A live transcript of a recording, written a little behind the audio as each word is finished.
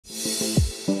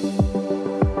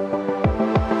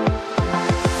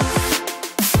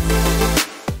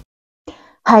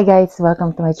Hi guys,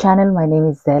 welcome to my channel. My name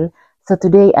is Zell. So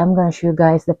today I'm gonna show you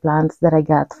guys the plants that I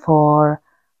got for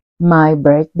my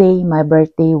birthday. My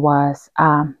birthday was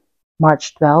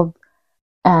March 12th,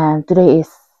 and today is,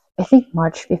 I think,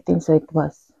 March 15th, so it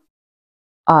was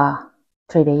uh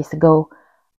 3 days ago.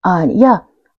 And yeah,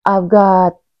 I've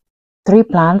got three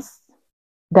plants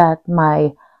that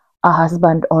my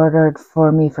husband ordered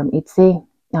for me from Etsy.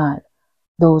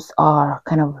 Those are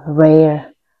kind of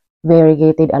rare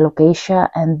variegated alocasia,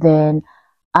 and then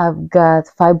I've got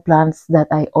five plants that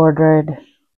I ordered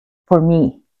for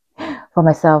me, for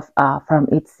myself, from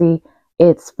Etsy.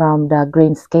 It's from the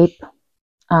Greenscape.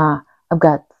 I've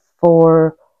got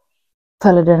four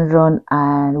philodendron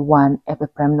and one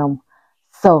epipremnum.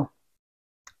 So,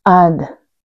 and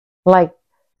like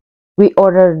we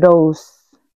ordered those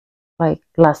like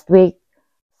last week.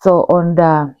 So on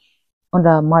the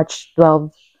March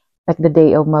 12th, like the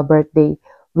day of my birthday,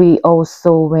 we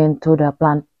also went to the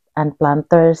plant and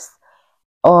planters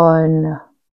on,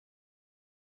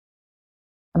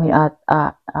 I mean, at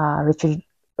Richard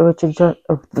Richardson,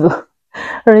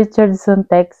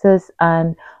 Texas,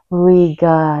 and I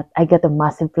got a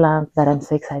massive plant that I'm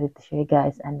so excited to show you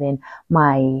guys. And then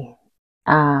my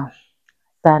uh,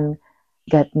 son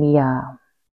got me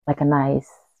like a nice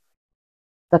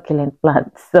succulent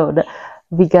plant. So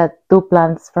we got two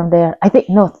plants from there. I think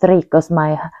no, three, because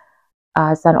my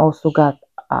son also got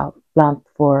a plant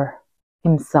for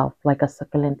himself, like a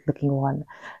succulent looking one.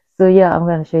 So yeah, I'm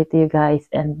gonna show it to you guys,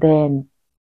 and then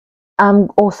I'm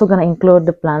also gonna include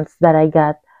the plants that I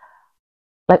got,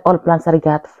 like all plants that I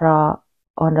got from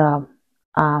on the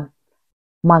uh,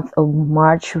 month of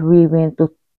March. We went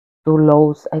to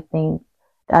Lowe's, I think,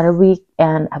 the other week,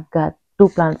 and I've got two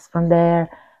plants from there.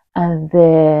 And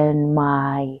then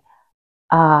my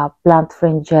plant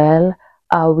friend gel,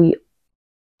 we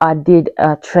did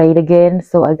a trade again,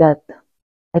 so I got,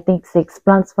 I think, six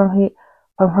plants from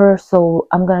her. So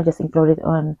I'm gonna just include it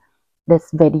on this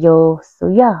video. So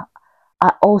yeah,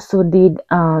 I also did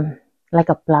like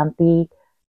a planty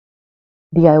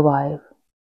DIY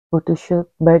photo shoot,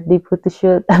 birthday photo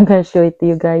shoot. I'm gonna show it to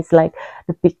you guys, like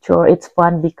the picture. It's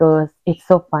fun because it's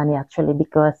so funny actually,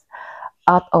 because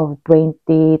out of 20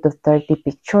 to 30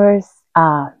 pictures,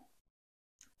 I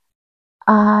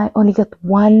only got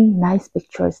one nice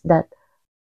pictures that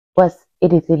was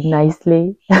edited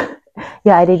nicely.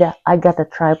 Yeah, I got a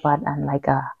tripod and like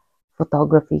a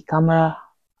photography camera.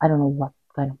 I don't know what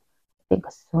kind of, I think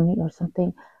a Sony or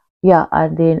something. Yeah,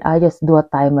 and then I just do a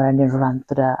timer and then run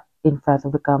to the in front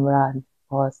of the camera and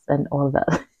pause and all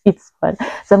that. It's fun.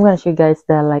 So I'm gonna show you guys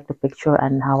the picture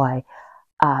and how I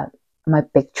my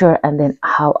picture, and then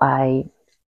how I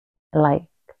like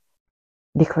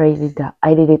decorated that.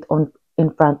 I did it on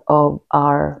in front of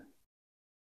our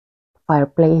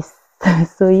fireplace.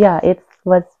 So yeah, it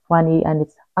was funny, and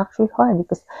it's actually hard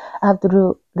because I have to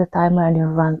do the timer and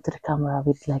then run to the camera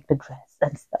with like the dress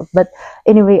and stuff. But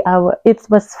anyway, it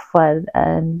was fun,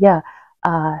 and yeah,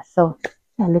 so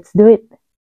yeah, let's do it.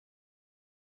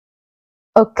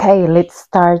 Okay, let's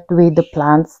start with the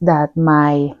plants that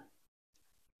my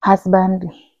husband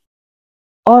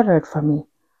ordered for me.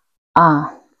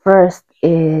 First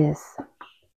is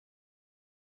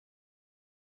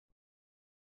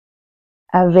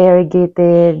a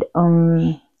variegated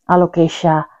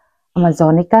alocasia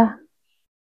amazonica.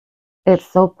 It's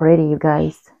so pretty, you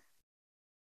guys.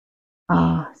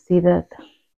 See that?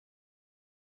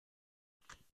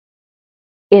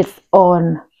 It's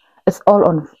on. It's all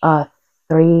on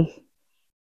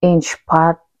 3-inch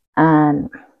pot, and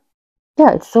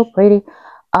yeah, it's so pretty.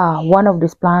 One of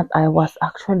these plants I was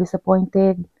actually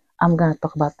disappointed. I'm gonna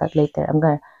talk about that later. I'm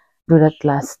gonna do that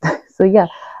last. So yeah,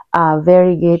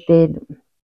 variegated.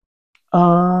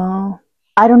 I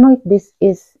don't know if this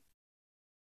is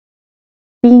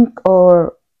pink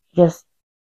or just,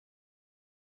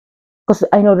 because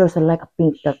I know there's like a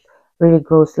pink that really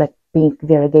grows like pink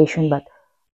variegation, but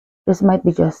this might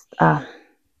be just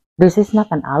this is not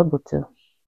an albo too,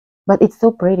 but it's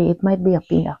so pretty. It might be a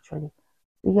pink actually.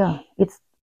 So yeah, it's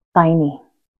tiny,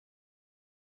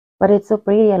 but it's so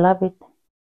pretty. I love it.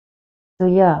 So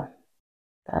yeah,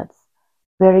 that's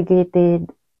variegated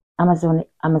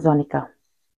amazonica.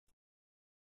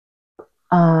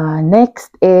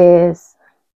 Next is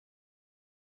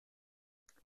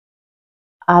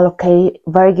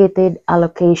variegated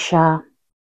alocasia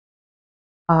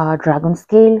dragon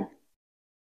scale.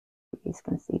 You guys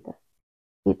can see that.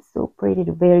 It's so pretty,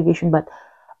 the variegation. But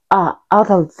out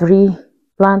of three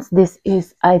plants, this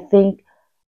is, I think,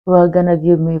 were gonna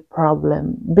give me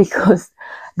problem because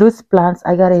those plants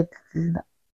I got it the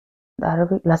other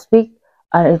week, last week,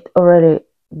 and it already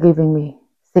giving me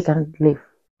second leaf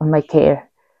on my care,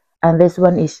 and this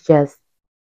one is just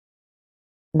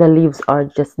the leaves are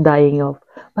just dying off.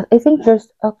 But I think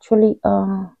there's actually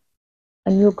a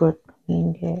new growth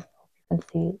in here. You can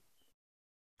see it.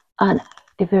 And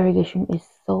the variegation is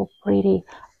so pretty.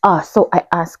 So I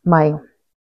asked my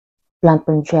plant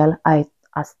gel. I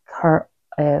asked her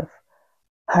if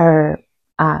her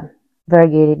um,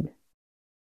 variegated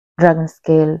dragon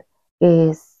scale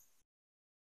is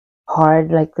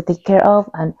hard like to take care of,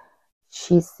 and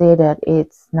she said that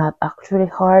it's not actually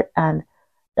hard, and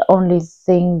the only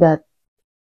thing that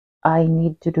I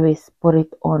need to do is put it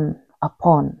on a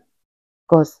pond,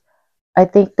 because I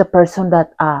think the person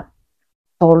that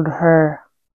told her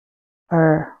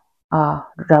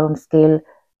dragon scale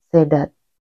said that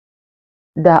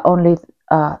the only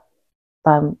uh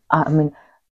time I mean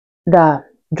the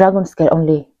dragon scale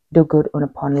only do good on a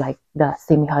pond like the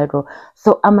semi-hydro.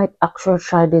 So I might actually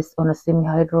try this on a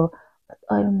semi-hydro, but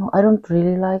I don't know, I don't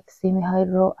really like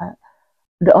semi-hydro.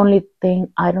 The only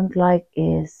thing I don't like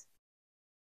is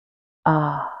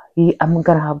uh I'm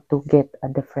gonna have to get a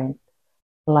different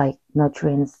like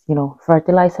nutrients,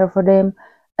 fertilizer for them.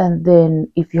 And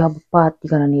then if you have a pot, you're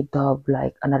gonna need to have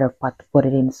like another pot to put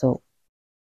it in, so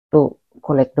to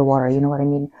collect the water, you know what I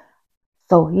mean?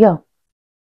 So yeah,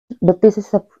 but this is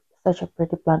such a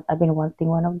pretty plant. I've been wanting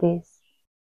one of these.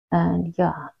 And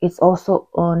yeah, it's also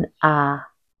on a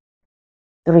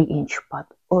 3-inch pot.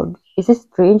 Or is this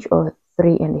 3-inch or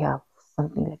 3.5?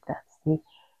 Something like that. See?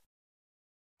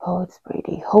 Oh, it's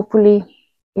pretty. Hopefully,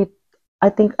 it. I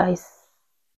think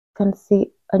can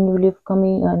see a new leaf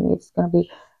coming, and it's gonna be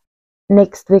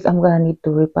next week. I'm gonna need to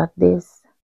repot this.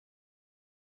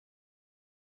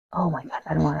 Oh my god,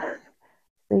 I don't wanna.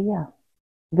 So yeah,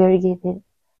 variegated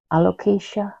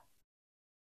alocasia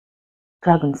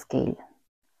dragon scale.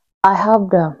 I have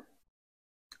the.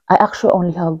 I actually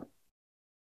only have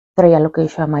 3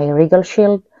 alocasia. My regal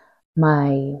shield,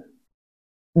 my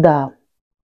the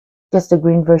just the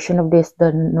green version of this,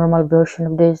 the normal version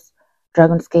of this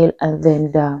dragon scale, and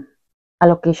then the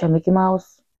alocasia Mickey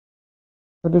Mouse.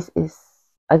 So this is,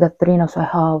 I got 3 now, so I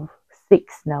have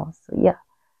 6 now. So yeah,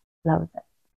 love that.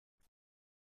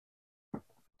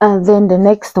 And then the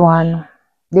next one,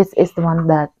 this is the one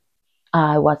that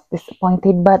I was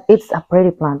disappointed, but it's a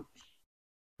pretty plant.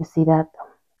 You see that?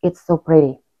 It's so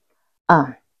pretty.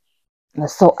 Um,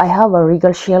 so I have a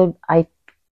regal shield. I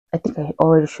think I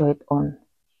already showed it on.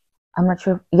 I'm not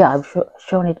sure. Yeah, I've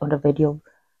shown it on the video,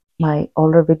 my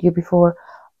older video before.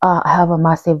 I have a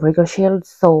massive regal shield.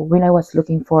 So when I was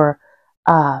looking for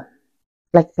uh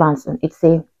like plants, and it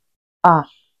say uh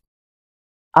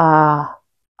uh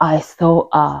I saw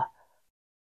a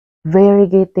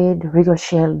variegated regal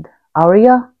shield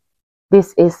area.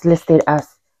 This is listed as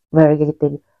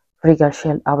variegated regal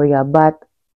shield area, but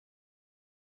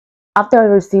after I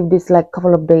received this like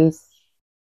couple of days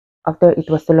after it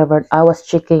was delivered, I was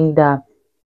checking the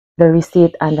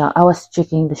receipt, and I was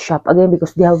checking the shop again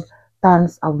because they have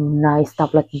tons of nice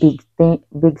stuff like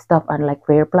big stuff and like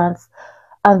rare plants,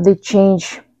 and they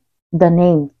changed the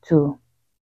name to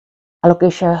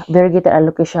alocasia variegated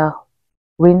alocasia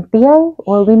wintii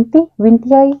or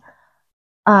wintii,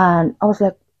 and I was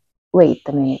like, wait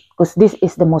a minute, because this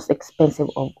is the most expensive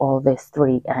of all these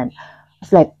 3, and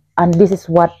it's like, and this is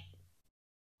what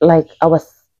like I was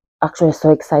actually so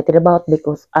excited about,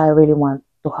 because I really want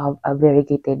to have a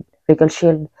variegated regal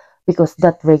shield, because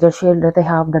that regal shield that I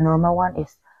have, the normal one,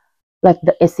 is like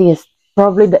the easiest,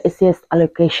 probably the easiest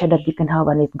allocation that you can have,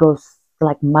 and it goes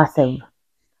like massive.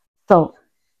 So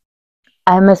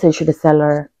I messaged the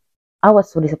seller. I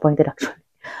was so disappointed actually,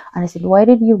 and I said, "Why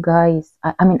did you guys?"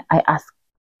 I mean, I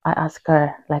asked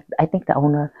her, like I think the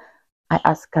owner. I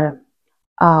asked her,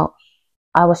 uh,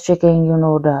 I was checking,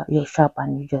 your shop,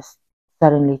 and you just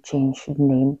suddenly changed the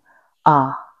name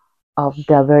uh of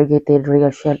the variegated real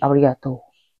shell area to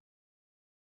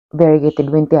variegated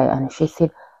winty eye. And she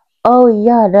said, "Oh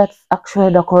yeah, that's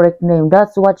actually the correct name."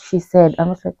 That's what she said. I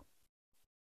was like,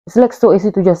 it's like so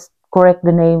easy to just correct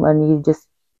the name, and you just.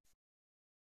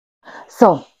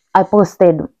 So I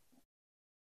posted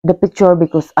the picture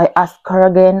because I asked her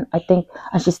again, I think,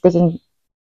 and she's taking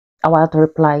a while to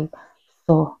reply.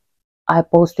 So I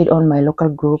posted on my local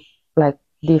group, like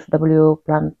DFW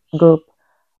plant group,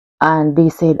 and they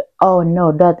said, "Oh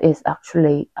no, that is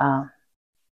actually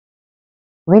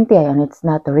winty eye, and it's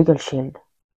not a regal shield."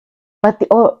 But they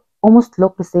all almost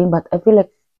look the same, but I feel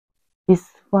like this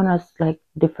one is like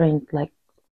different, like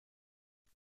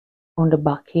on the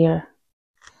back here.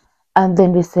 And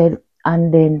then they said,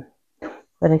 And then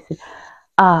what I said,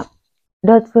 uh,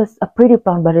 that was a pretty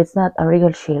plant, but it's not a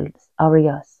real shield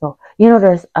area. So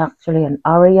there's actually an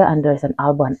area and there's an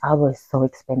alba, and alba is so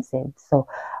expensive. So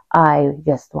I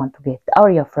just want to get the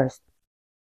area first.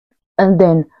 And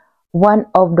then one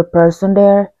of the person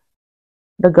there,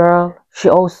 the girl, she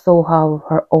also have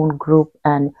her own group,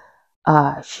 and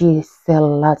she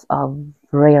sell lots of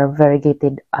rare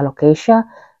variegated alocasia.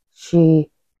 She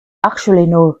actually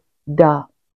know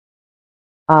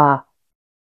uh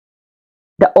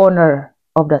the owner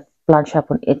of that plant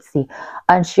shop on Etsy,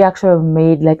 and she actually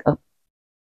made like a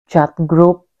chat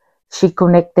group. She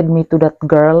connected me to that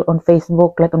girl on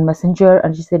Facebook, like on Messenger,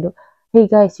 and she said, "Hey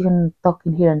guys, you can talk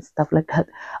in here and stuff like that."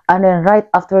 And then right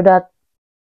after that,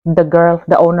 the girl,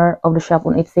 the owner of the shop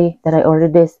on Etsy that I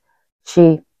ordered this,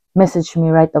 she messaged me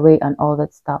right away and all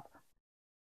that stuff.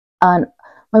 And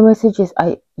my message is,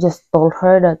 I just told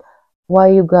her that why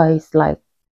you guys like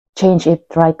change it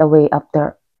right away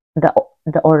after the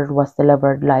order was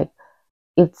delivered. Like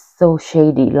it's so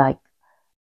shady. Like,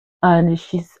 and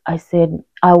I said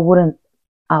I wouldn't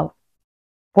uh,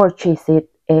 purchase it.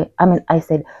 I mean, I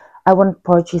said I wouldn't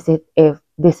purchase it if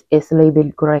this is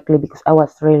labeled correctly, because I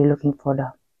was really looking for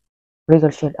the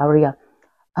regal shade area.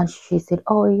 And she said,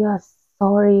 "Oh yes,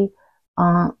 sorry,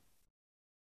 uh,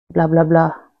 blah blah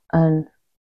blah," and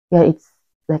yeah, it's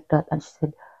like that. And she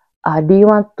said, "Do you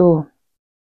want to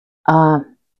uh,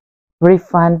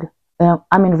 refund?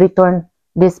 I mean, return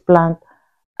this plant,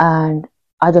 and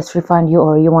I just refund you,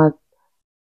 or you want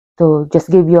to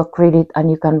just give you a credit and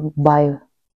you can buy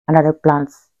another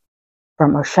plants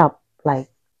from our shop? Like,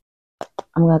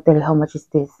 I'm gonna tell you how much is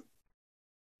this: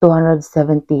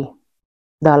 $270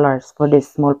 for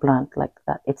this small plant like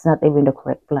that. It's not even the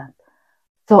correct plant."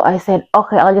 So I said,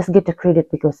 "Okay, I'll just get the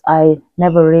credit because I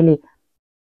never really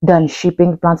done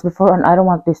shipping plants before, and I don't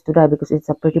want this to die because it's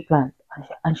a pretty plant."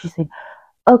 And she said,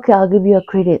 "Okay, I'll give you a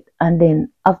credit." And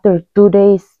then after 2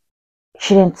 days,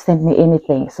 she didn't send me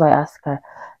anything. So I asked her,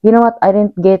 "You know what? I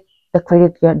didn't get the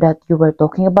credit that you were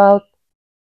talking about.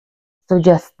 So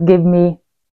just give me,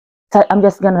 so I'm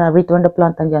just gonna return the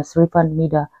plant and just refund me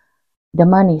the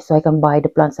money so I can buy the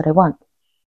plants that I want."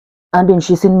 And then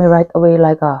she sent me right away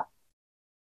like a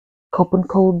coupon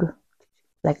code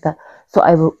like that. So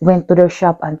I went to their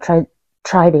shop and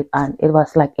tried it, and it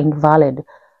was like invalid.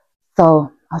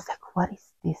 So I was like, "What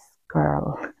is this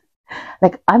girl?"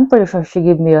 Like, I'm pretty sure she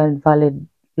gave me an invalid,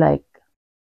 like,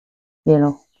 you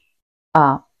know,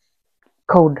 uh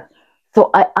code. So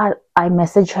I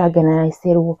messaged her again and I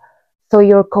said, "So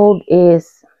your code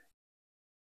is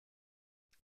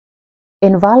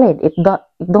invalid. It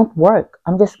don't work.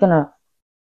 I'm just gonna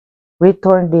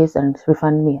return this and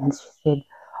refund me." And she said,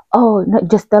 "Oh no,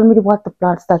 just tell me what the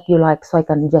plants that you like so I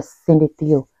can just send it to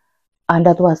you." And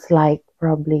that was like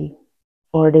probably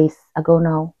 4 days ago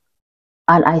now.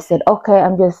 And I said, "Okay,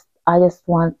 I just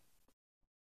want,"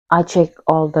 I checked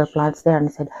all their plants there,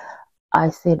 and I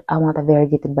said I want a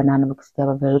variegated banana because they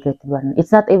have a variegated banana.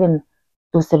 It's not even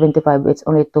 275, it's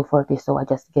only 240, so I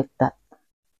just get that.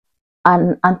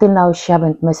 And until now, she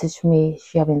haven't messaged me,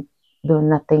 she haven't done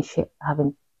nothing, she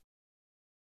haven't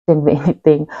sent me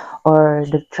anything or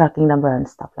the tracking number and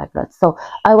stuff like that. So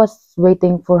I was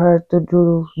waiting for her to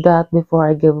do that before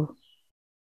I give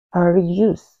her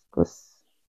reviews, because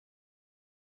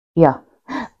yeah.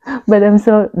 But I'm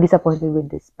so disappointed with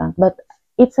this plant. But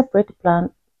it's a pretty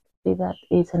plant. See that?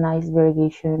 It's a nice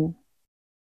variegation.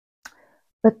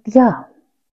 But yeah,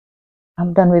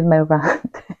 I'm done with my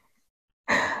rant.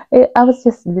 I was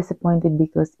just disappointed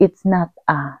because it's not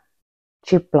a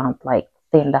cheap plant like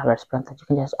 $10 plant that you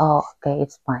can just, oh, okay,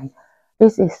 it's fine.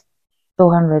 This is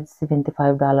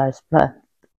 $275 plant,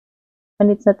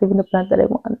 and it's not even the plant that I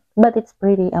want. But it's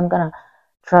pretty. I'm gonna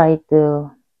try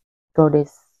to grow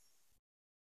this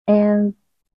and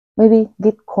maybe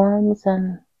get corns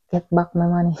and get back my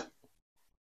money.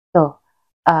 So,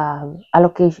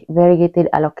 allocation, variegated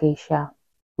alocasia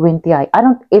wintii. I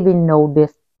don't even know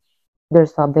this.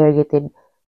 There's a variegated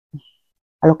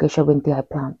alocasia wintii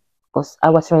plant, because I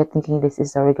was really thinking this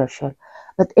is a regular shell.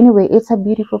 But anyway, it's a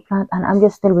beautiful plant, and I'm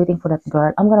just still waiting for that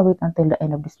girl. I'm gonna wait until the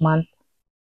end of this month.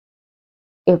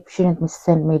 If she didn't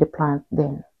send me the plant,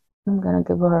 then I'm gonna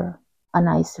give her a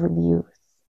nice review.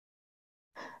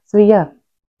 So yeah,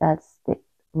 that's the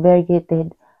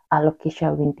variegated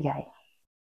alocasia wintii.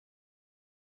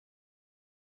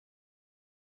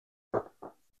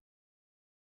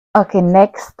 Okay,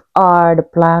 next are the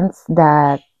plants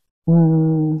that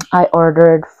I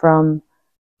ordered from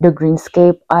the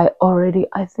Greenscape. I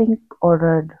think,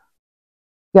 ordered,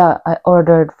 yeah, I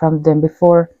ordered from them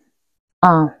before,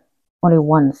 uh, only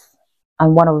once.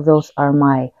 And one of those are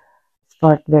my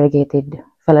short variegated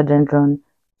philodendron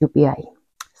UPI.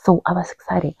 So I was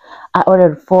excited. I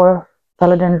ordered 4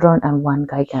 philodendron and 1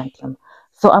 gigantium.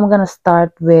 So I'm gonna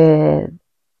start with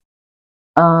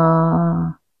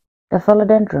uh, the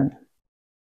philodendron.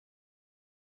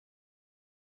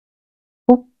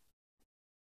 Oop.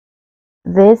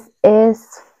 This is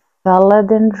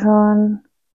philodendron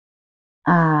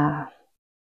uh,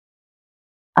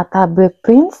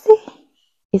 atabequincy.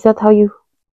 Is that how you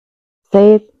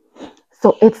say it?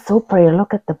 So it's so pretty.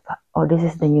 Look at the back. Oh, this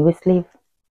is the newest leaf.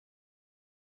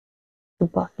 The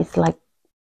back is like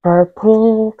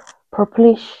purple,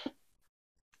 purplish.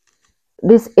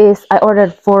 This is, I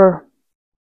ordered for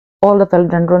all the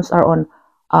philodendrons are on,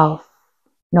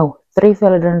 no, 3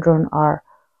 philodendron are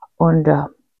on the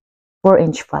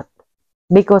 4-inch pot,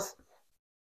 because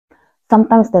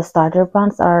sometimes the starter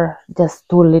plants are just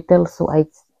too little, so I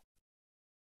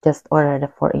just ordered a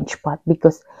 4-inch pot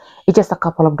because it's just a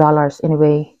couple of dollars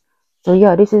anyway. So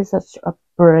yeah, this is such a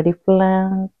pretty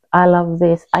plant. I love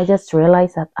this. I just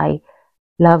realized that I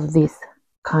love this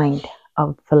kind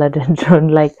of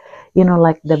philodendron, like, you know,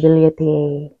 like the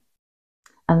biliate.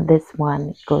 And this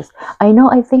one goes, I know,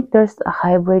 I think there's a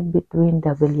hybrid between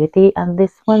the biliate and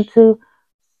this one too,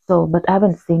 so but I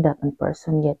haven't seen that in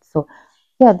person yet. So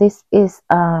yeah, this is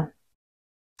a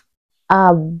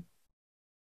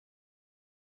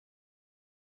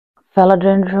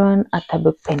philodendron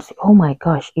atabupensi. Oh my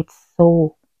gosh, it's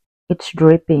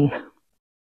dripping.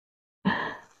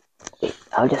 Wait,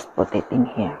 I'll just put it in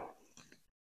here.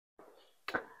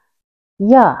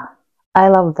 Yeah, I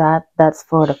love that. That's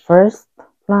for the first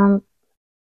plant.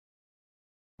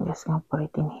 I'm just gonna put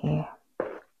it in here.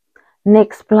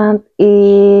 Next plant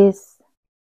is,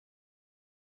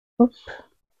 oops,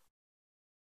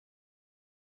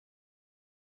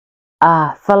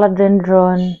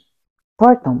 philodendron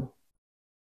tortum.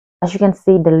 As you can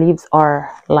see, the leaves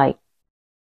are like,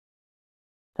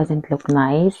 doesn't look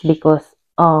nice because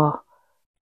the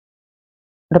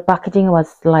packaging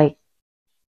was like,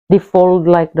 they fold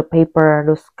like the paper,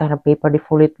 those kind of paper, they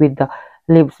fold it with the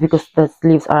leaves, because the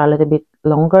leaves are a little bit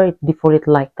longer, it they fold it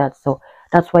like that. So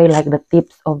that's why like the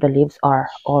tips of the leaves are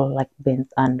all like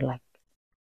bent and like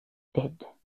dead.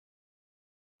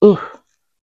 Ooh.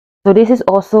 So this is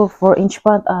also 4-inch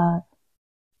pot,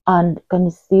 and can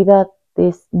you see that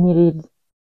this needed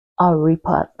a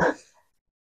repot?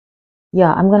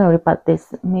 Yeah, I'm gonna repot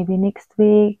this maybe next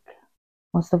week.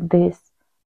 Most of this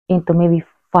into maybe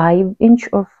 5-inch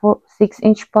or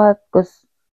 6-inch pot, because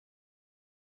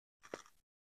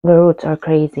the roots are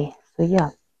crazy. So yeah,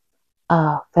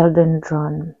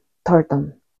 philodendron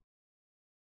tortum.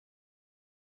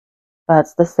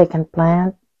 That's the second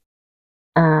plant,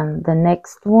 and the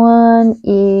next one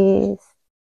is,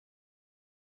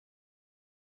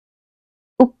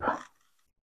 oop,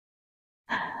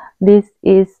 this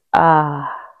is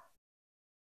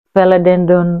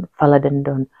philodendron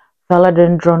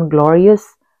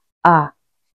glorious.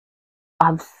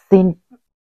 I've seen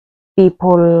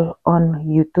people on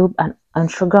YouTube and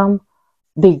Instagram,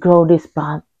 they grow this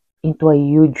plant into a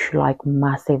huge, like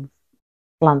massive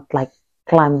plant, like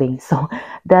climbing. So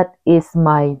that is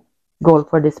my goal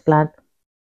for this plant.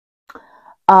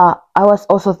 I was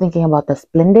also thinking about the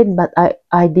splendid, but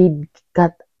I did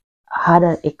got had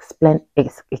an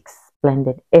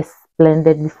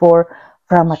splendid before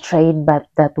from a trade, but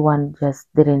that one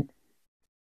just didn't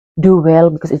do well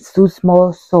because it's too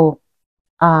small. So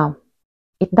um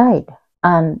it died,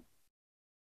 and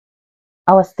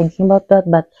I was thinking about that,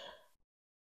 but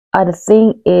the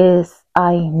thing is,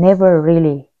 I never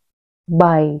really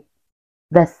buy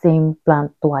the same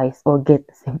plant twice or get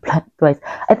the same plant twice.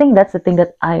 I think that's the thing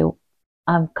that I'm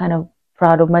kind of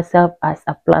proud of myself as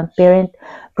a plant parent,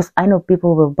 because I know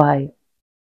people will buy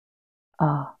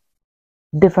uh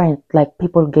different, like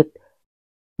people get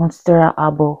monstera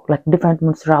abo, like different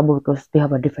monstera abo, because they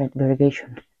have a different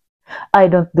variegation. I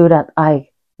don't do that. I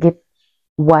get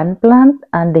one plant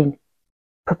and then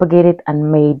propagate it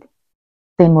and made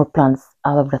 10 more plants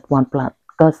out of that one plant,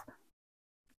 because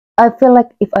I feel like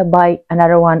if I buy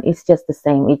another one, it's just the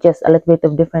same. It's just a little bit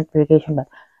of different variegation, but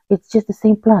it's just the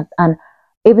same plant. And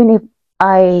even if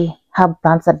I have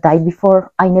plants that died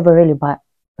before, I never really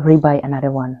rebuy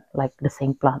another one like the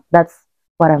same plant. That's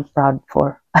what I'm proud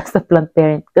for as a plant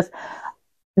parent, because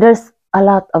there's a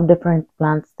lot of different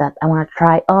plants that I want to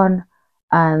try on,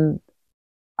 and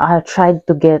I tried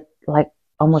to get like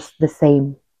almost the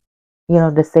same,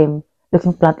 the same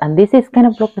looking plant, and this is kind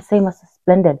of look the same as a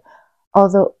splendid,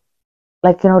 although,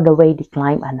 like, the way they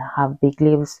climb and have big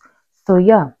leaves. So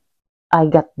yeah, I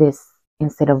got this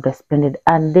instead of the splendid,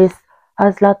 and this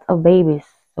has lots of babies.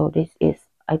 So this is,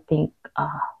 I think,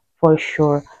 for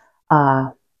sure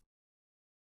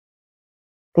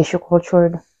tissue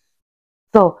cultured.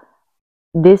 So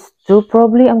this two,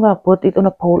 probably I'm gonna put it on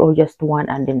a pole or just one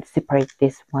and then separate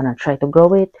this one and try to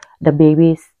grow it, the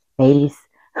babies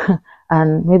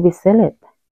and maybe sell it.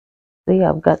 So yeah,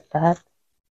 I've got that.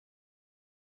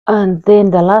 And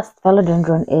then the last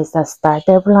philodendron is a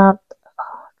starter plant.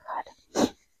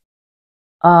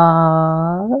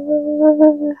 Uh,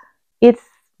 it's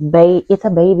a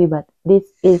baby, but this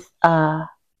is a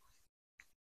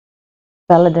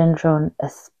philodendron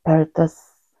asparagus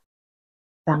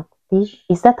sancti.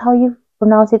 Is that how you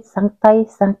pronounce it?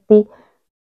 Sancti.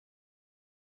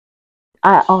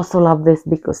 I also love this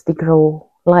because they grow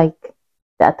like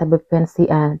the atabapensi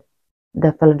and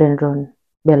the philodendron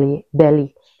belly.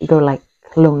 They grow like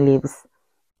long leaves.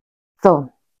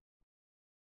 So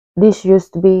this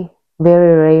used to be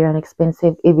very rare and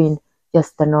expensive, even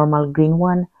just the normal green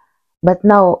one. But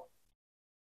now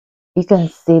you can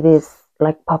see this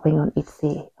like popping on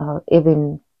Etsy or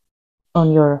even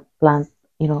on your plant,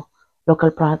 you know,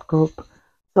 local plant group.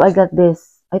 So I got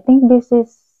this. I think this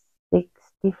is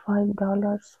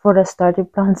 $65 for the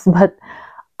started plants, but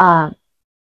um,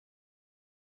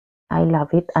 I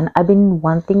love it and I've been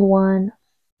wanting one.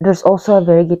 There's also a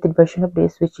variegated version of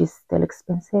this, which is still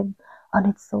expensive, and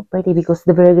it's so pretty because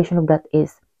the variegation of that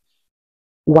is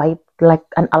white, like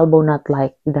an elbow, not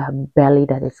like the belly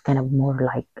that is kind of more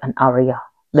like an area,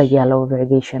 the yellow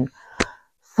variegation.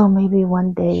 So maybe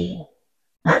one day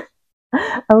I'm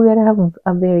gonna have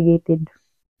a variegated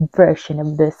version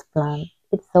of this plant.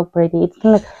 It's so pretty. It's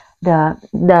kind of like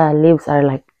the leaves are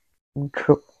like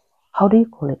droop. How do you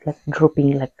call it? Like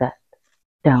drooping like that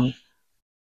down.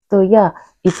 So yeah,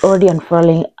 it's already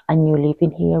unfurling a new leaf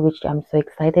in here, which I'm so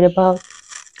excited about.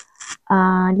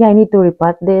 And yeah, I need to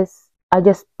repot this. I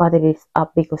just potted this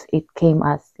up because it came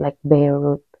as like bare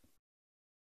root,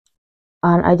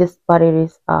 and I just potted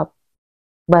this up.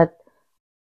 But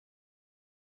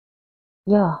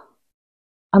yeah,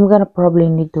 I'm gonna probably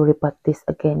need to repot this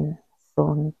again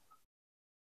soon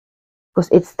because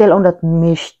it's still on that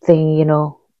mesh thing, you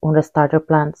know, on the starter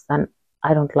plants, and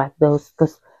I don't like those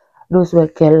because those will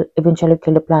eventually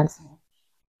kill the plants.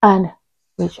 And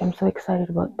which I'm so excited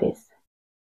about this.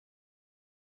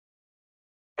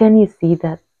 Can you see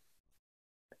that?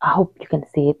 I hope you can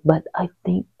see it, but I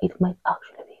think it might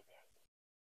actually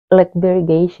be like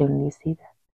variegation. You see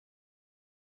that?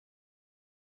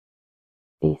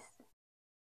 This.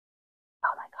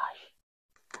 Oh my gosh.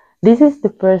 This is the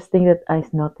first thing that I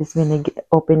noticed when I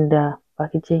open the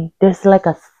packaging. There's like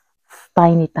a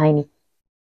tiny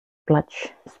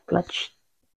splotch.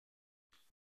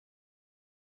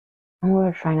 I'm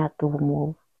gonna try not to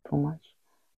move too much.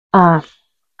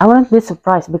 I wouldn't be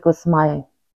surprised because my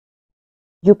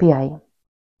UPI.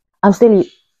 I'm still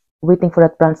waiting for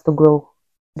that plants to grow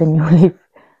the new leaf.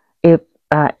 If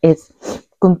it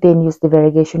continues the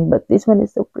variegation, but this one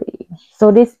is so pretty.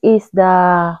 So this is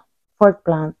the fourth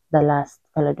plant, the last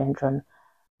philodendron.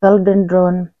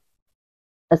 Philodendron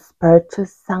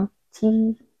asparagus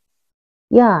sancti.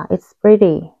 Yeah, it's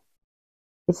pretty.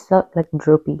 It's not like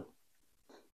droopy.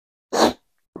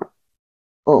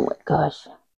 Oh my gosh.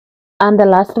 And the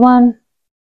last one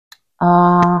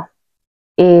uh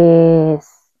is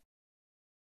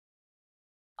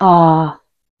uh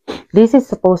this is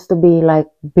supposed to be like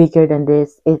bigger than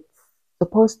this. It's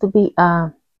supposed to be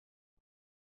a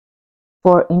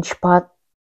 4-inch pot.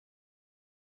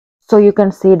 So you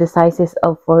can see the sizes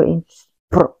of 4-inch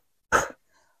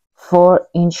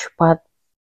pot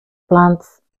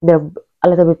plants. They're a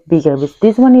little bit bigger, but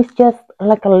this one is just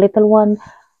like a little one,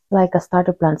 like a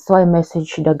starter plant. So I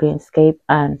messaged the Greenscape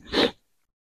and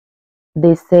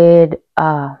they said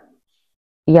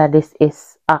yeah, this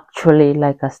is actually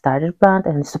like a starter plant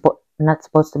and it's not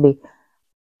supposed to be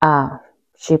uh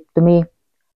shipped to me.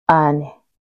 And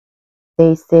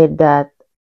they said that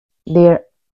they're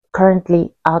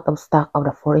currently out of stock of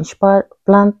the 4-inch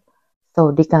plant,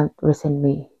 so they can't resend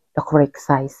me the correct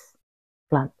size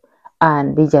plant.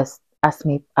 And they just asked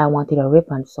me if I wanted a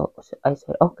refund, so I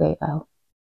said okay, I'll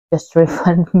just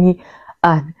refund me.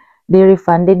 And they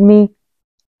refunded me.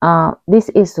 This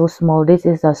is so small. This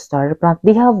is a starter plant.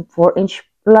 They have 4-inch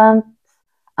plant,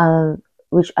 uh,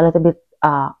 which a little bit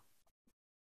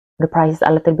the price is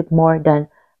a little bit more than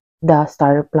the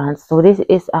starter plants. So this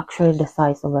is actually the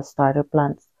size of a starter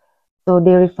plant. So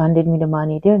they refunded me the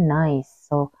money. They're nice.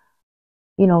 So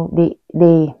you know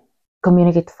they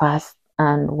communicate fast,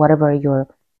 and whatever your,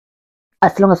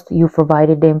 as long as you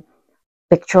provided them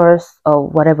pictures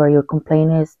of whatever your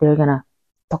complaint is, they're gonna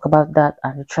talk about that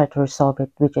and try to resolve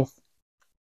it, which is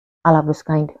I love those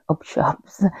kind of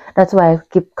shops. That's why I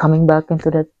keep coming back into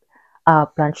that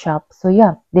plant shop. So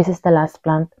yeah, this is the last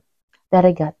plant that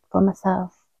I got for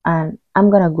myself, and I'm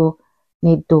gonna go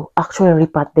need to actually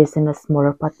repot this in a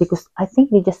smaller pot because I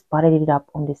think they just potted it up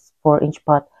on this 4-inch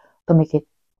pot to make it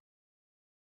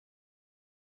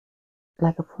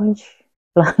like a 4-inch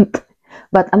plant.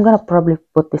 But I'm gonna probably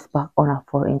put this back on a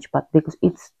 4-inch pot because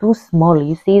it's too small.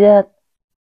 You see that?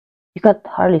 You can't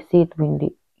hardly see it when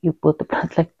you put the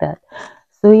plant like that.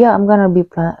 So yeah, I'm gonna be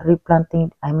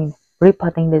replanting, I mean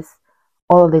repotting this,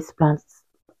 all these plants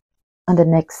on the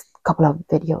next couple of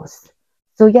videos.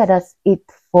 So yeah, that's it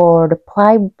for the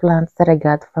 5 plants that I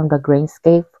got from the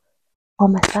Grainscape for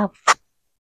myself.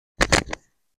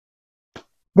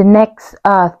 The next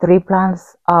 3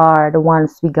 plants are the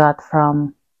ones we got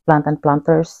from Plant and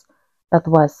Planters. That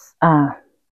was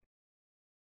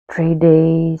 3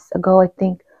 days ago, I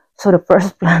think. So the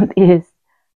first plant is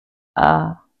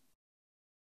uh,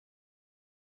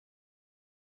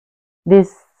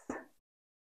 this.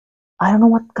 I don't know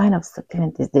what kind of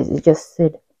succulent is this. It just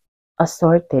said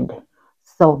assorted.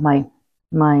 So my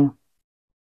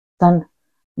son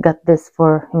got this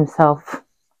for himself.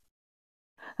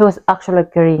 He was actually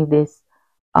carrying this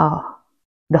uh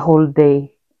the whole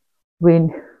day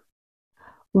when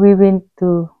we went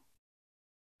to,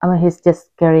 I mean, he's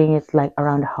just carrying it like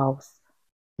around the house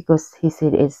because he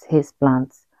said it's his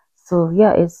plants. So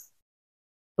yeah, it's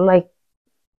like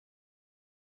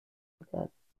that.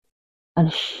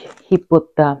 And he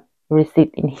put the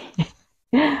receipt in here.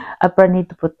 I probably need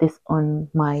to put this on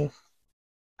my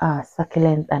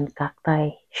succulent and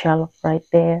cacti shelf right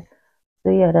there.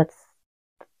 So yeah, that's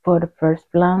for the first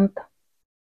plant.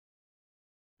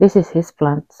 This is his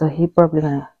plant, so he probably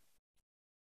gonna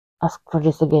ask for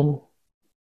this again.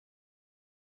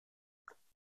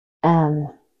 And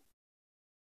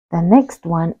the next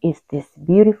one is this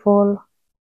beautiful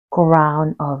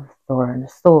crown of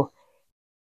thorns. So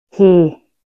he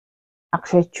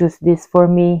actually chose this for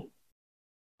me.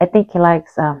 I think he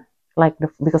likes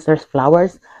because there's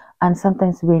flowers, and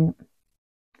sometimes when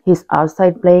he's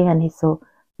outside playing and he's so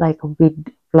like with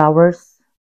flowers.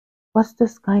 What's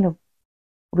this kind of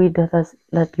weed that has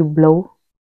let you blow?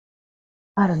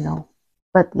 I don't know,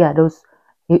 but yeah, those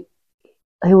he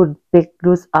he would pick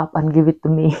those up and give it to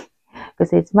me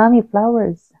because it's mommy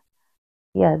flowers.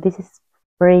 Yeah, this is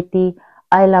pretty.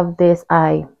 I love this.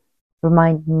 I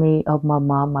remind me of my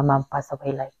mom. My mom passed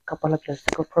away like a couple of years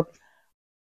ago, probably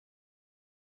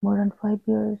more than 5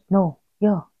 years. No,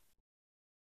 yeah,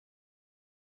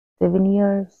 7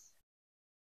 years.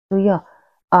 So yeah,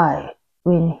 I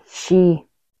when she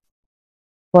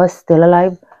was still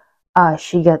alive,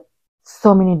 she got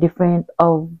so many different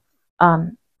of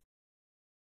um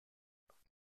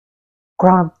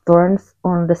crown of thorns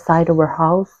on the side of her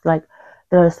house. Like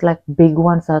there's like big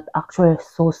ones that actually are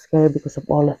so scary because of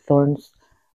all the thorns.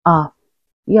 Uh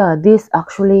yeah, this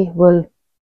actually will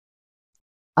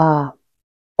uh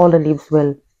all the leaves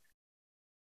will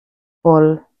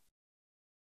fall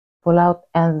fall out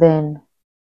and then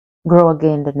grow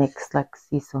again the next like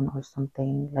season or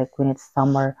something like when it's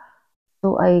summer.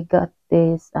 So I got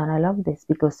this and I love this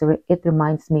because it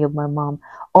reminds me of my mom.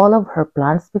 All of her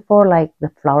plants before, like the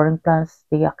flowering plants,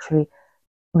 they actually,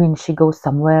 when she goes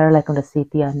somewhere like on the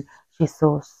city and she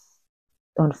saw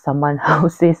on someone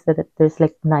houses that there's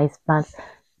like nice plants,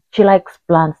 she likes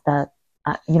plants that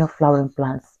flowering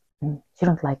plants. She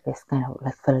don't like this kind of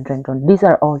like philodendron. These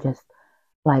are all just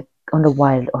like on the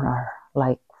wild on our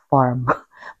like farm.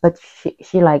 But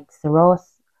she likes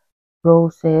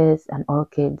roses and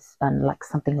orchids and like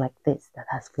something like this that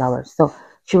has flowers. So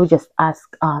she would just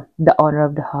ask the owner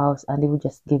of the house and they would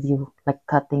just give you like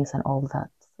cuttings and all that.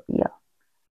 So, yeah,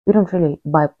 we don't really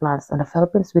buy plants on the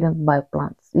Philippines. We don't buy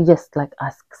plants. We just like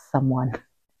ask someone.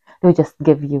 They just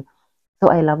give you. So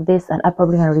I love this, and I'm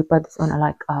probably gonna repot this on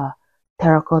like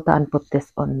terracotta and put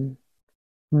this on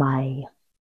my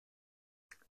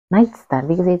nightstand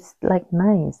because it's like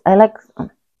nice. I like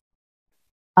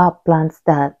plants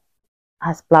that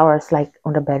has flowers like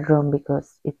on the bedroom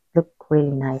because it look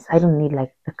really nice. I don't need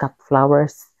like the cup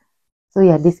flowers. So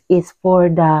yeah, this is for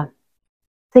the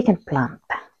second plant,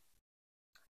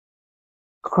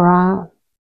 crown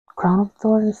crown of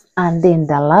thorns, and then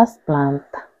the last plant.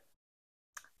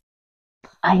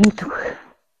 I need to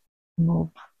move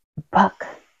back.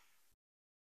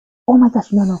 Oh my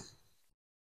gosh, no, no.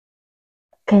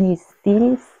 Can you see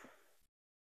this?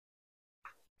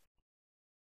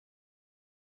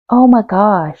 Oh my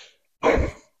gosh.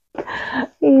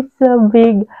 It's a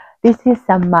big, this is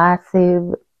a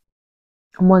massive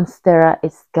monstera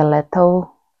esquileto.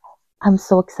 I'm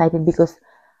so excited because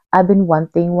I've been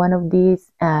wanting one of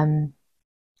these and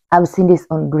I've seen this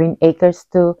on Green Acres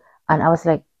too, and I was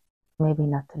like maybe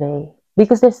not today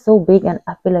because they're so big and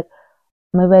I feel like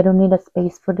maybe I don't need a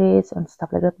space for this and stuff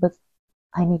like that, but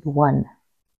I need one.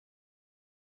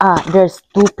 There's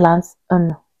two plants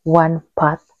on one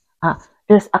pot.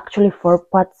 There's actually four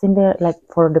pots in there, like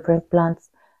four different plants,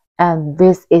 and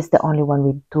this is the only one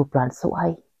with two plants. So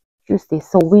I choose this.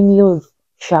 So when you're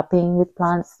shopping with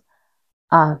plants,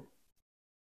 uh,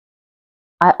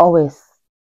 I always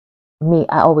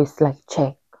I always like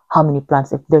check how many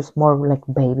plants if there's more like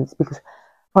babies because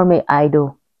for me I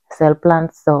do sell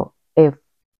plants. So if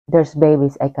there's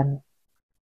babies, I can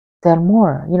sell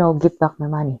more. Get back my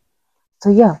money. So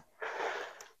yeah,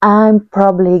 I'm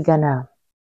probably gonna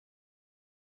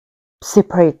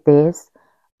separate this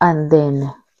and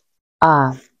then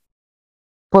uh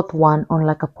put one on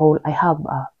like a pole. I have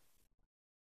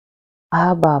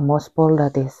a moss pole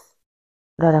that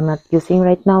I'm not using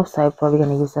right now, so I'm probably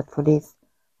gonna use that for this.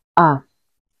 Ah,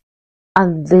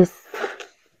 and this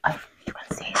you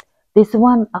can see it. This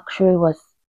one actually was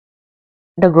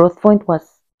the growth point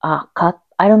was cut.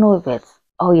 I don't know if it's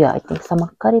oh yeah, I think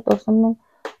someone cut it or something,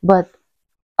 but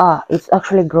it's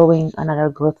actually growing another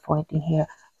growth point in here.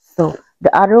 So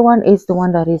the other one is the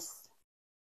one that is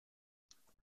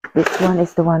this one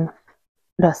is the one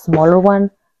the smaller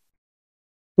one.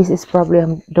 This is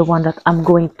probably the one that I'm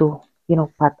going to,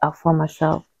 pat up for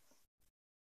myself.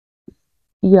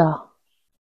 Yeah,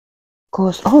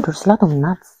 cause oh, there's a lot of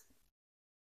nuts.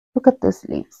 Look at those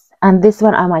leaves. And this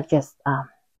one I might just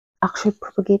actually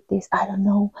propagate this. I don't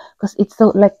know, cause it's so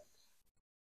like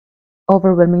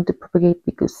overwhelming to propagate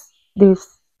because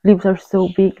these leaves are so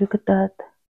big. Look at that,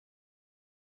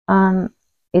 and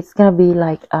it's gonna be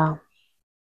like a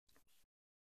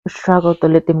struggle to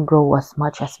let them grow as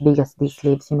much as big as these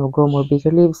leaves. Grow more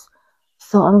bigger leaves.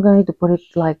 So I'm going to put it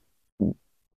like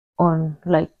on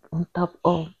top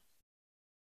of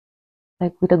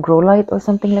like with a grow light or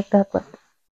something like that. But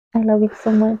I love it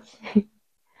so much.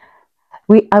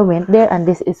 I went there and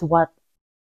this is what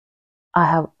I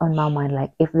have on my mind.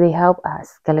 Like if they have a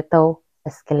skeleto,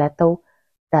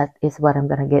 that is what I'm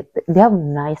gonna get. They have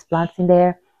nice plants in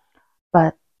there,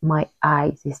 but my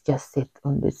eyes is just set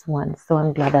on this one. So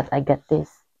I'm glad that I got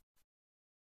this.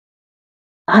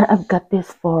 And I've got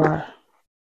this for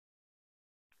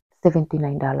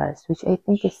 $79, which I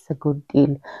think is a good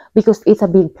deal because it's a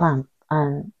big plant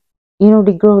and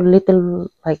they grow little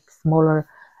like smaller,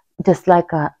 just like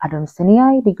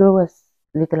Adamsonii. They grow as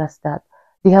little as that.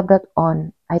 They have that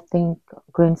on I think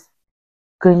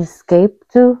Greenscape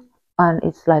too, and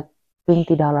it's like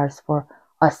 $20 for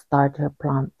a starter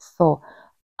plant. So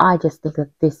I just think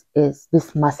that this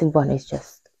massive one is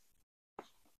just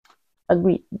a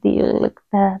great deal like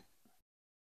that.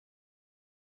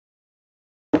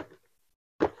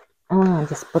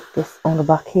 Just put this on the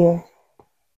back here.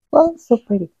 Well, it's so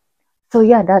pretty. So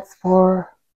yeah, that's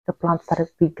for the plants that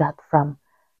we got from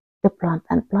the plant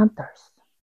and planters.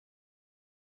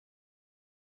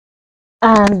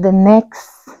 And the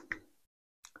next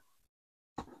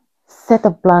set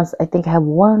of plants, I think I have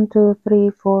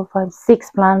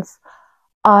 6 plants,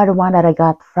 are the one that I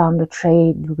got from the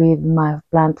trade with my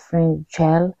plant friend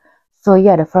Gel. So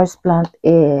yeah, the first plant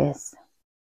it's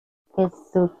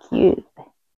so cute.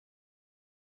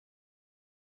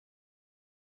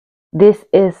 This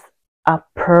is a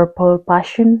purple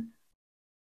passion.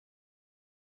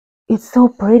 It's so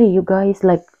pretty, you guys.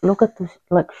 Like look at this,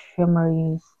 like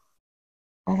shimmery.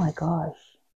 Oh my gosh.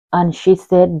 And she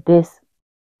said this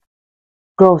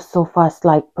grows so fast,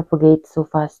 like propagates so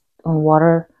fast on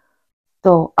water.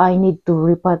 So I need to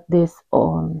repot this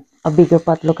on a bigger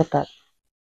pot. Look at that.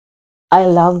 I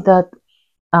love that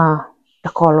uh the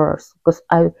colors because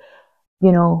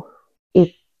you know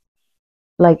it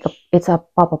like it's a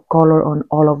pop-up color on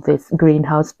all of these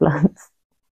greenhouse plants.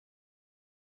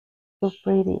 So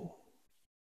pretty.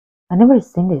 I never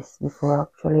seen this before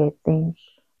actually, I think.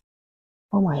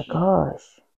 Oh my gosh.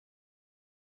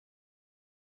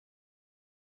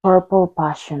 Purple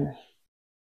passion.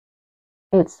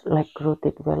 It's like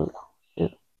rooted well.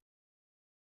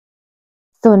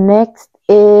 So next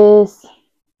is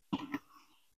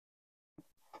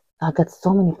I got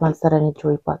so many plants that I need to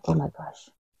repot. Oh my gosh.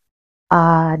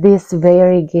 This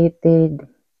variegated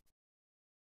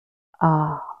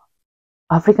uh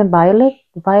African violet.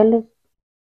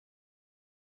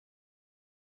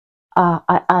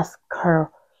 I asked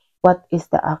her what is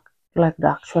the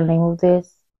actual name of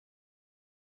this.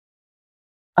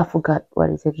 I forgot what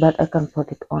is it, but I can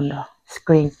put it on the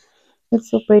screen. It's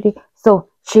so pretty. So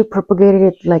she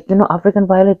propagated it like African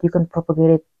violet. You can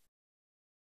propagate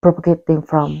them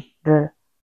from the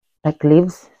like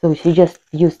leaves. So she just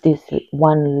used this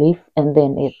one leaf and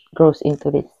then it grows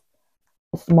into this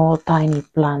small tiny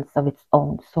plants of its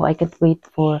own. So I can't wait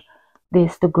for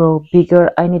this to grow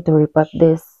bigger. I need to repot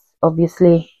this,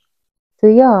 obviously. So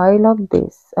yeah, I love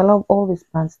this. I love all these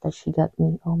plants that she got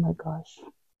me. Oh my gosh.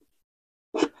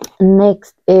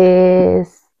 Next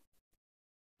is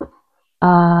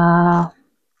uh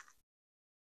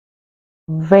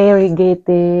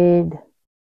variegated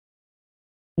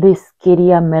this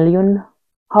Kyria million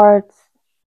hearts.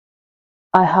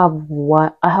 I have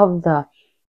the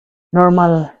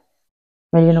normal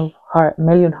million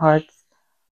hearts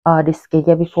this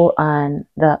Kyria before, and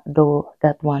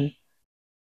that one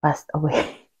passed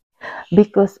away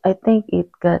because I think it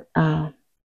got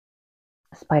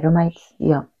spider mites.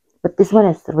 Yeah. But this one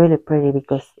is really pretty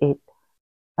because it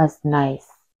has nice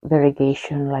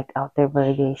variegation, like outer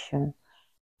variegation.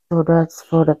 So that's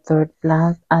for the third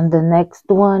plant. And the next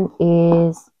one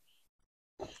is,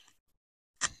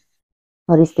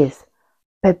 what is this?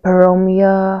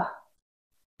 Peperomia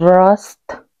rust.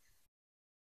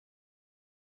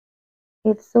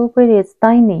 It's so pretty. It's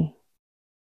tiny.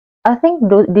 I think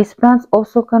these plants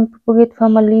also can propagate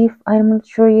from a leaf. I'm not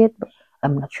sure yet.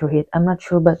 I'm not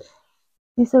sure, but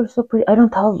these are so pretty. I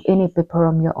don't have any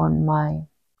peperomia on my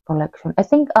collection. I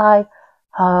think I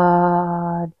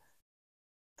had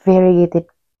variegated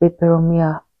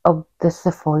peperomia of the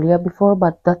Cephalia before,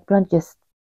 but that plant just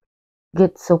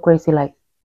gets so crazy, like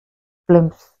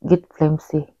get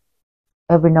flimsy.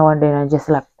 Every now and then I just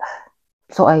like,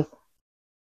 so I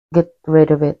get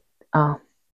rid of it.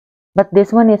 But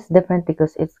this one is different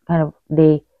because it's kind of,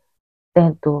 they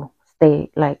tend to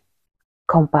stay like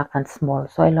compact and small.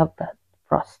 So I love that.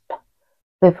 Frost.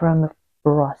 Peperomia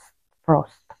frost.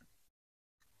 Frost.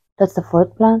 That's the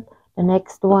fourth plant. The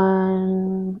next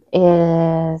one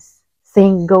is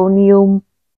Syngonium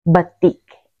batik.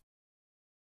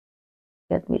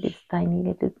 Get me this tiny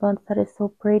little plant that is so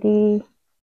pretty.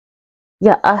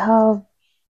 Yeah, I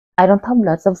don't have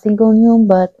lots of Syngonium,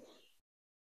 but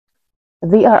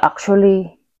they are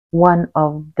actually one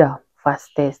of the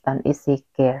fastest and easy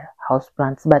care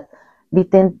houseplants, but they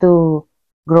tend to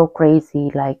grow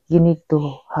crazy. Like you need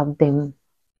to have them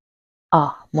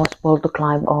most pole to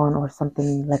climb on or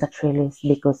something like a trellis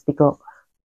because they go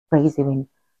crazy when,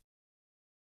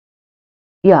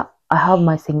 yeah, I have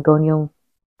my Syngonium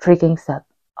trickings that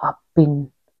I've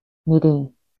been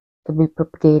needing to be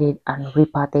propagated and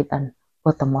repotted and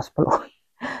put the moss pole.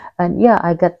 And yeah,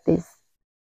 I got this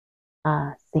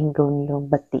Syngonium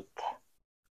batik.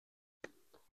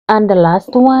 And the last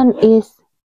one is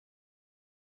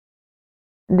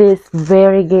this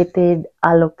variegated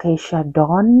alocasia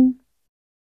dawn.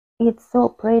 It's so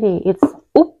pretty.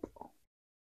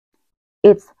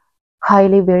 It's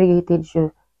highly variegated.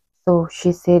 So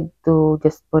she said to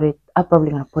just put it. I'm probably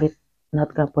gonna put it.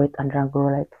 Not gonna put it under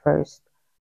grow light first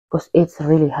because it's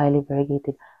really highly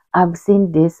variegated. I've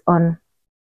seen this on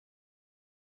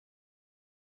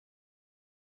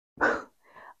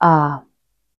uh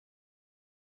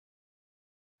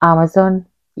Amazon.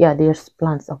 Yeah, there's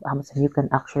plants of Amazon. You can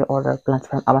actually order plants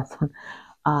from Amazon.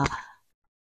 Uh,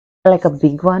 like a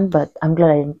big one, but I'm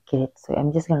glad I didn't get it. So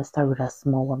I'm just gonna start with a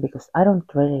small one because I don't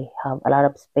really have a lot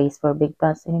of space for big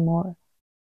plants anymore.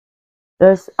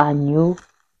 There's a new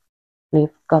leaf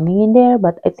coming in there,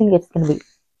 but I think it's gonna be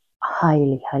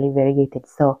highly variegated.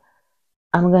 So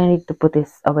I'm gonna need to put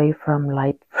this away from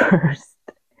light first.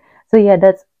 So yeah,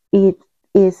 that's it.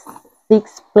 Is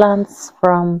 6 plants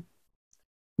from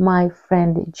my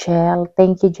friend Jel.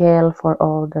 Thank you, Jel, for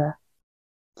all the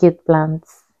cute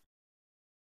plants.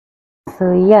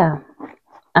 So yeah,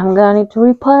 I'm gonna need to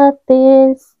repot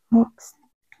this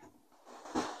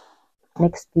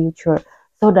next future.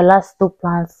 So the last 2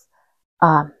 plants,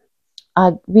 um,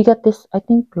 we got this I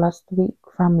think last week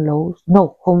from Lowe's.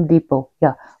 No, Home Depot.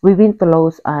 Yeah, we went to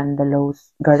Lowe's and the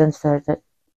Lowe's garden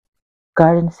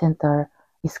center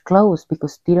is closed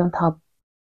because they don't have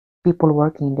people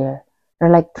working there. They're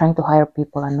like trying to hire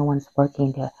people and no one's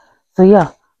working there. So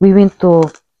yeah, we went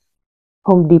to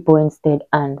Home Depot instead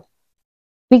and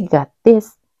we got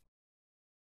this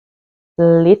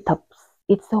lit ups.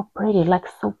 It's so pretty, like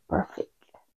so perfect.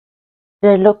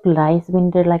 They look nice when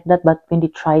they're like that, but when they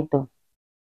try to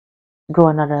grow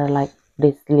another like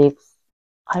these leaves,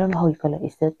 I don't know how you call it.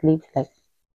 Is that leaves? Like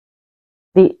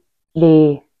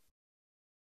they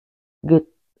get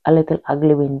a little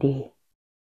ugly when they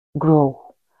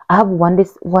grow. I have one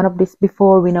of this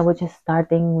before when I was just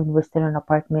starting when we're still in an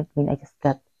apartment when I just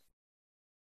got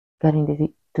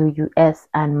into to US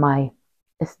and my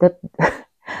step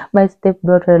my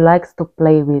stepdaughter likes to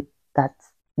play with that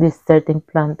this certain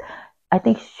plant. I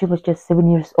think she was just 7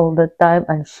 years old at the time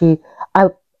and I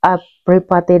I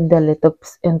pre-potted the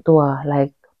lettuce into a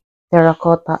like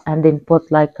terracotta and then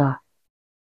put like a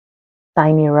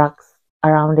tiny rocks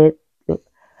around it.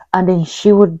 And then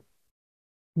she would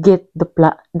get the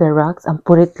rocks and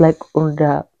put it like on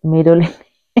the middle.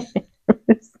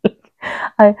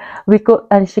 I we call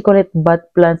and she called it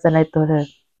butt plants, and I told her,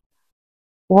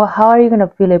 "Well, how are you gonna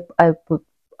feel if I put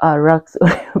rocks on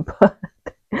your butt?"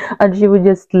 And she would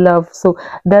just laugh. So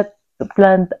that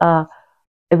plant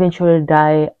eventually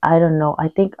die. I don't know. I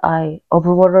think I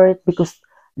overwater it because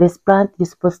this plant you're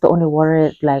supposed to only water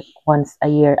it like once a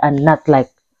year and not like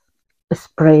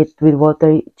spray it with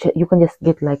water. You can just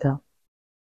get like a,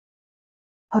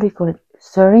 how do you call it,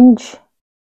 syringe,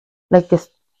 like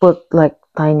just put like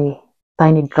tiny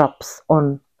drops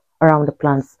on around the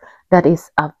plants. That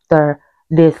is after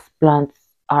these plants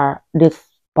are this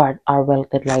part are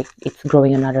wilted, like it's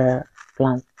growing another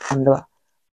plant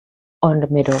on the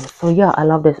middle. So yeah, I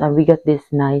love this, and we got this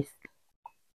nice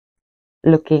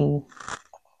looking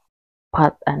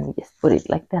pot and we just put it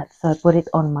like that. So I put it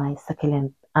on my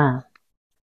succulent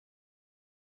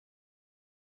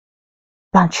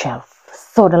plant shelf.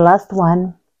 So the last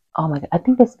one, oh my god, I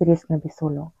think this video is gonna be so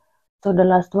long. So the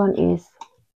last one is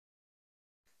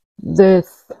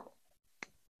this.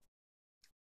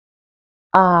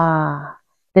 Ah,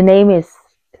 the name is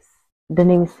the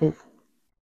name is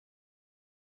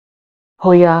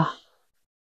Hoya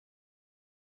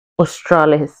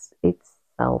australis. It's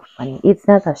so funny. It's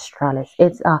not australis.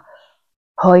 It's a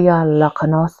Hoya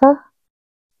lacanosa.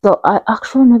 So I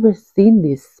actually never seen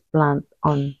this plant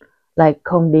on like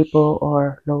Home Depot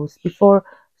or Lowe's before.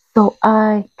 So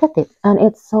I got it, and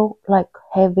it's so like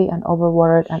heavy and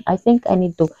overwatered, and I think I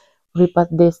need to repot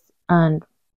this and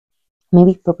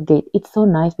maybe propagate. It's so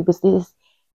nice because this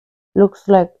looks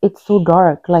like it's so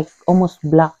dark, like almost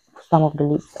black. Some of the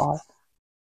leaves are.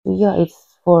 So yeah,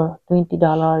 it's for $20.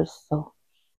 So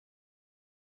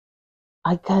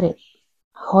I got it.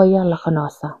 Hoya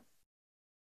lacanosa.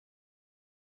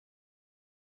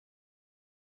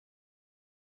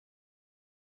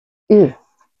 Ew.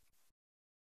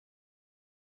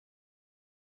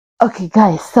 Okay,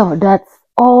 guys. So that's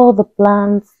all the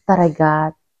plants that I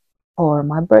got for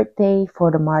my birthday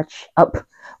for the March up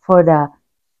for the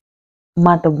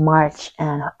month of March,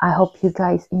 and I hope you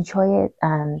guys enjoy it.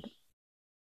 And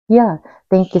yeah,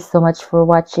 thank you so much for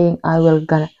watching. I will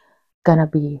gonna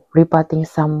be repotting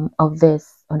some of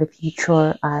this on the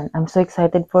future, and I'm so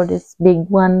excited for this big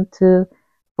one to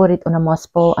put it on a moss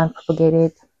pole and propagate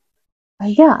it.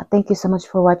 Yeah, thank you so much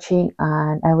for watching,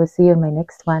 and I will see you in my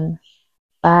next one.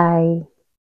 Bye.